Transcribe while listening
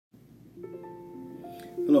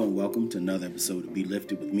Hello and welcome to another episode of Be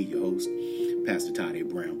Lifted with me, your host, Pastor Todd A.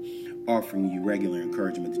 Brown, offering you regular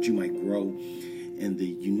encouragement that you might grow in the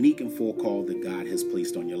unique and full call that God has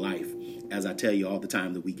placed on your life. As I tell you all the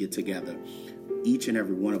time that we get together, each and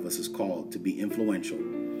every one of us is called to be influential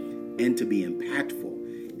and to be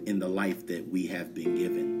impactful in the life that we have been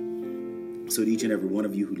given. So to each and every one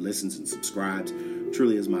of you who listens and subscribes,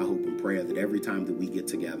 truly is my hope and prayer that every time that we get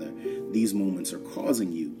together, these moments are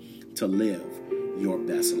causing you to live your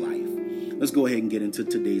best life. Let's go ahead and get into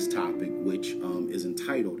today's topic, which is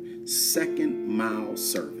entitled Second Mile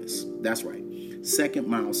Service. That's right, Second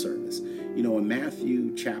Mile Service. You know, in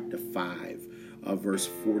Matthew chapter 5, verse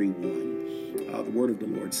 41, the word of the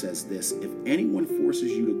Lord says this: if anyone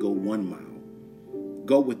forces you to go 1 mile,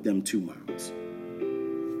 go with them 2 miles.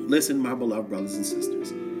 Listen, my beloved brothers and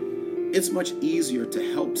sisters, it's much easier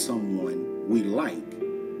to help someone we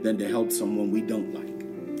like than to help someone we don't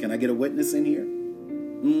like. Can I get a witness in here?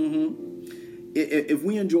 If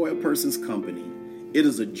we enjoy a person's company, it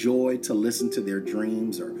is a joy to listen to their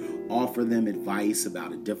dreams or offer them advice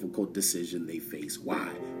about a difficult decision they face.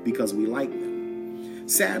 Why? Because we like them.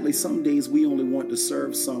 Sadly, some days we only want to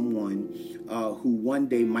serve someone who one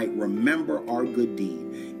day might remember our good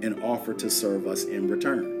deed and offer to serve us in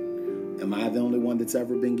return. Am I the only one that's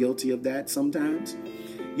ever been guilty of that sometimes?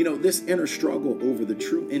 You know, this inner struggle over the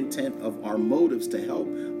true intent of our motives to help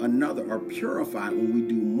another are purified when we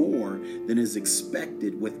do more than is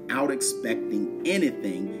expected without expecting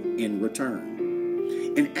anything in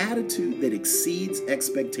return. An attitude that exceeds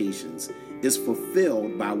expectations is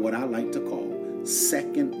fulfilled by what I like to call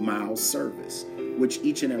second mile service, which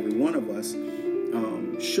each and every one of us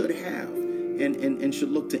should have and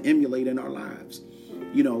should look to emulate in our lives.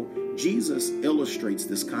 You know, Jesus illustrates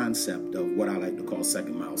this concept of what I like to call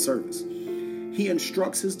second mile service. He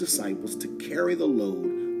instructs his disciples to carry the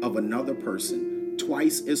load of another person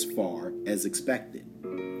twice as far as expected,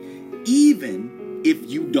 even if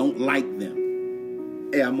you don't like them.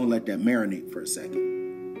 Hey, I'm going to let that marinate for a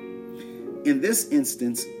second. In this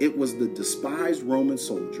instance, it was the despised Roman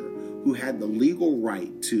soldier who had the legal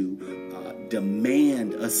right to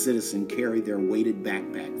demand a citizen carry their weighted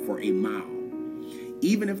backpack for a mile.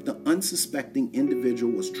 Even if the unsuspecting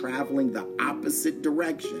individual was traveling the opposite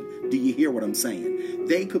direction. Do you hear what I'm saying?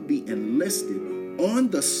 They could be enlisted on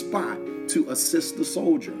the spot to assist the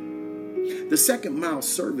soldier. The second mile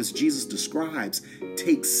service Jesus describes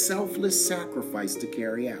takes selfless sacrifice to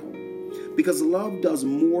carry out, because love does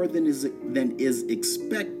more than is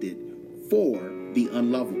expected for the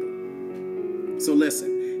unlovable. So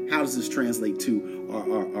listen, how does this translate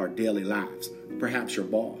to our daily lives? Perhaps your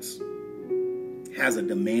boss has a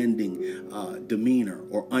demanding demeanor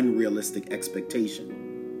or unrealistic expectation,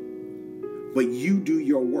 but you do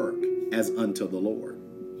your work as unto the Lord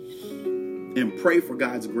and pray for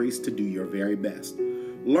God's grace to do your very best.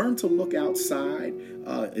 Learn to look outside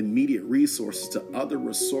immediate resources to other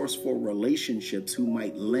resourceful relationships who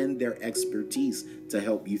might lend their expertise to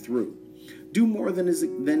help you through. Do more than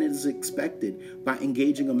is expected by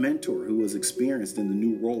engaging a mentor who is experienced in the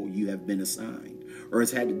new role you have been assigned, or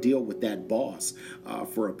has had to deal with that boss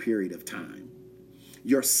for a period of time.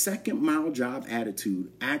 Your second mile job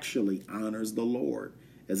attitude actually honors the Lord,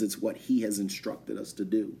 as it's what he has instructed us to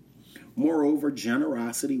do. Moreover,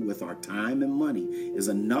 generosity with our time and money is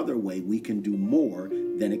another way we can do more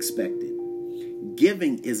than expected.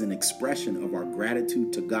 Giving is an expression of our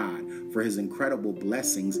gratitude to God for his incredible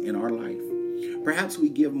blessings in our life. Perhaps we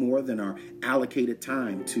give more than our allocated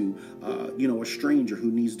time to, a stranger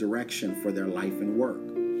who needs direction for their life and work.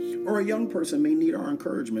 Or a young person may need our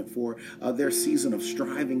encouragement for their season of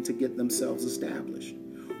striving to get themselves established.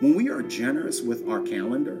 When we are generous with our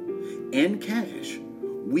calendar and cash,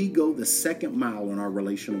 we go the second mile in our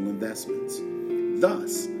relational investments.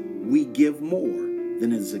 Thus, we give more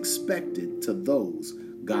than is expected to those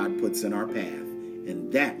God puts in our path.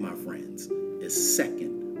 And that, my friends, is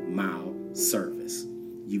second mile service.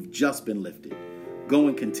 You've just been lifted. Go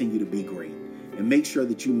and continue to be great, and make sure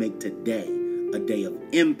that you make today a day of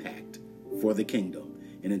impact for the kingdom.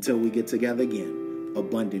 And until we get together again,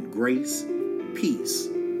 abundant grace, peace,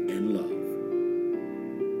 and love.